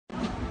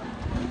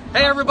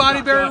Hey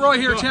everybody, Bary Roy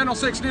here, Channel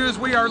 6 News.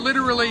 We are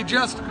literally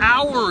just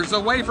hours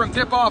away from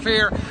tip-off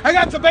here. I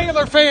got the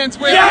Baylor fans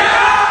with me. All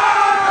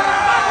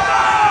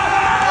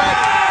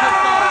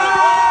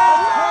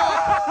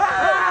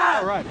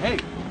right, hey,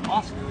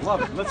 awesome,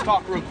 love it. Let's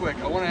talk real quick.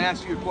 I want to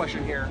ask you a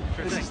question here.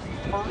 This is the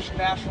first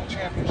national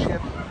championship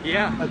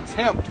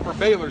attempt for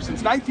Baylor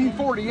since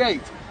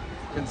 1948.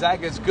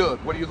 Gonzaga is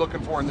good. What are you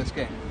looking for in this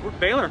game? We're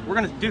Baylor.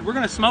 We're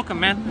gonna smoke them,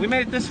 man. We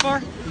made it this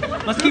far.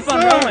 Let's keep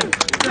on rolling.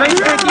 Let's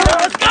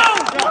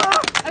go!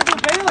 That's a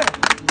Baylor.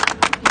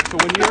 So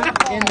when you're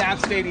in that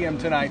stadium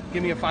tonight,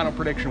 give me a final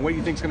prediction. What do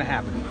you think is going to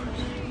happen?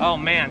 Oh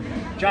man,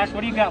 Josh, what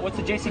do you got? What's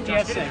the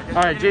JCPS say?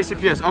 All right,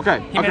 JCPS.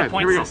 Okay. He made a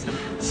point system.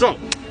 So,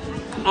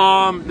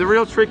 the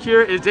real trick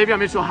here is Davion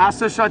Mitchell has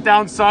to shut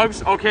down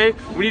Suggs. Okay,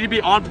 we need to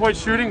be on point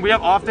shooting. We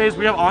have off days.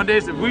 We have on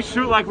days. If we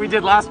shoot like we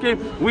did last game,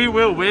 we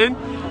will win.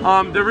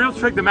 The real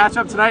trick, the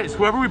matchup tonight is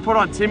whoever we put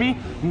on Timmy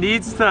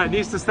needs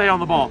to stay on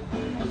the ball.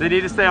 They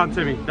need to stay on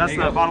Timmy. That's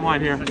the bottom line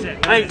here.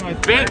 Hey,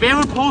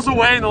 Baylor pulls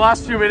away in the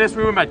last few minutes.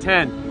 We win by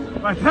 10.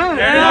 By 10?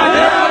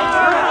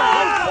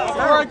 Yeah.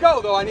 Before I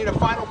go, though, I need a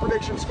final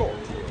prediction score.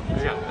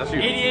 Yeah, that's you.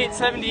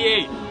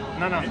 88-78.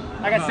 No.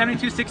 I got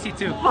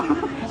 72-62.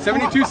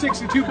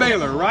 72-62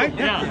 Baylor, right?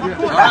 Yeah.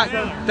 All right.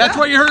 That's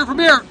what you heard from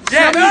here.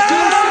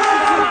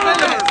 72-62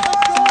 Baylor.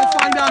 So we'll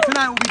find out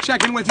tonight. We'll be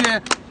checking with you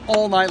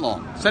all night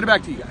long. Send it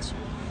back to you guys.